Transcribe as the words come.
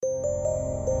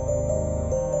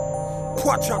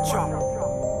Pouatchatcha.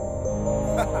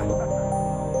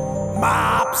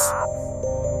 Maps.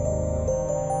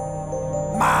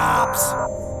 Maps.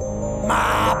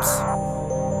 Maps.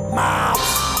 Maps.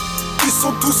 Ils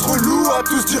sont tous relous à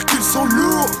tous dire qu'ils sont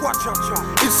lourds.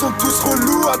 Ils sont tous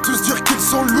relous à tous dire qu'ils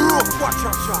sont lourds.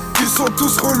 Ils sont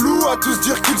tous relous à tous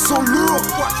dire qu'ils sont lourds.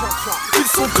 Ils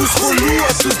sont tous relous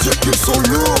à tous dire qu'ils sont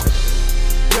lourds.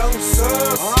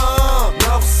 Youngsters,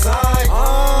 Northside,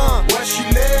 wesh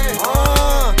il est,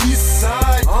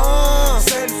 Eastside,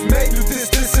 self-made, nous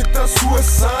tester c'est un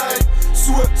suicide.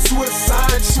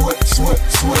 Suicide.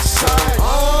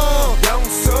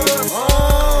 Youngsters,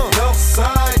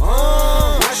 Northside,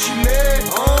 wesh il est,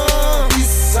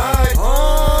 Eastside,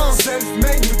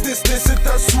 self-made, nous tester c'est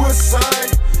un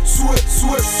suicide.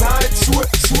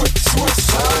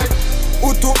 Suicide.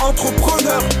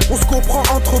 Auto-entrepreneur, on se comprend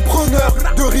entrepreneur.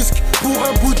 De risque pour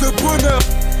un bout de bonheur.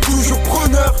 Toujours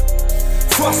preneur,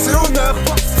 force et honneur.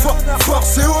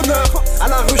 Force et honneur, à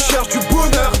la recherche du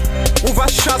bonheur. On va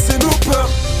chasser nos peurs.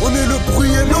 On est le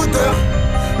bruit et l'odeur,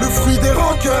 le fruit des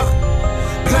rancœurs.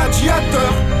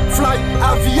 Gladiateur, fly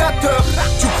aviateur.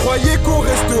 Tu croyais qu'on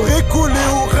resterait collé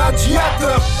au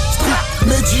radiateur. Street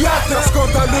médiateur,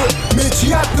 scandaleux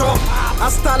médiator.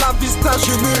 Hasta la vista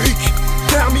générique,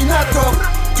 Terminator.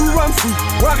 Tout one free,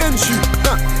 Warren G,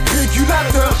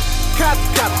 régulateur. 4-4,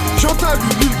 j'entends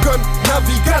lui Lincoln,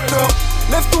 navigateur.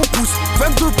 Lève ton pouce,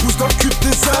 22 pouces dans le cul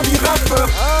des amis rappeurs.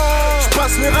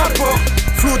 J'passe les rapports,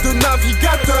 flot de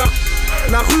navigateur.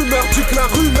 La rumeur dit que la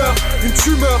rumeur, une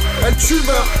tumeur, elle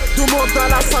tumeur. Demande à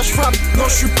la sage-femme, non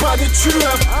je suis pas des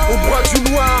tueurs. Au bois du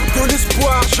noir, de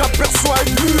l'espoir, j'aperçois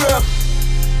une lueur.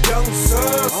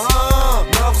 Youngsters,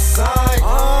 Northside,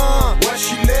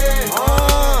 wesh il est,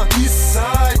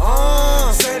 Eastside,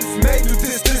 self-made, nous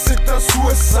tester c'est un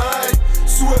suicide.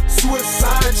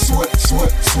 Suicide.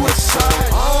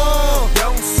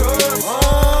 Youngsters,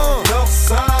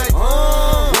 Northside,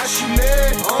 wesh il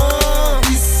est,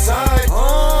 Eastside,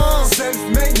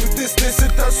 self-made, nous tester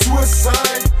c'est un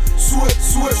suicide.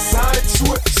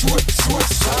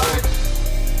 Suicide.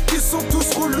 Ils sont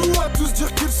tous relous à tous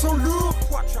dire qu'ils sont lourds.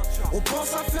 On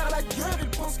pense à faire la guerre, ils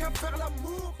pensent qu'à faire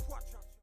l'amour.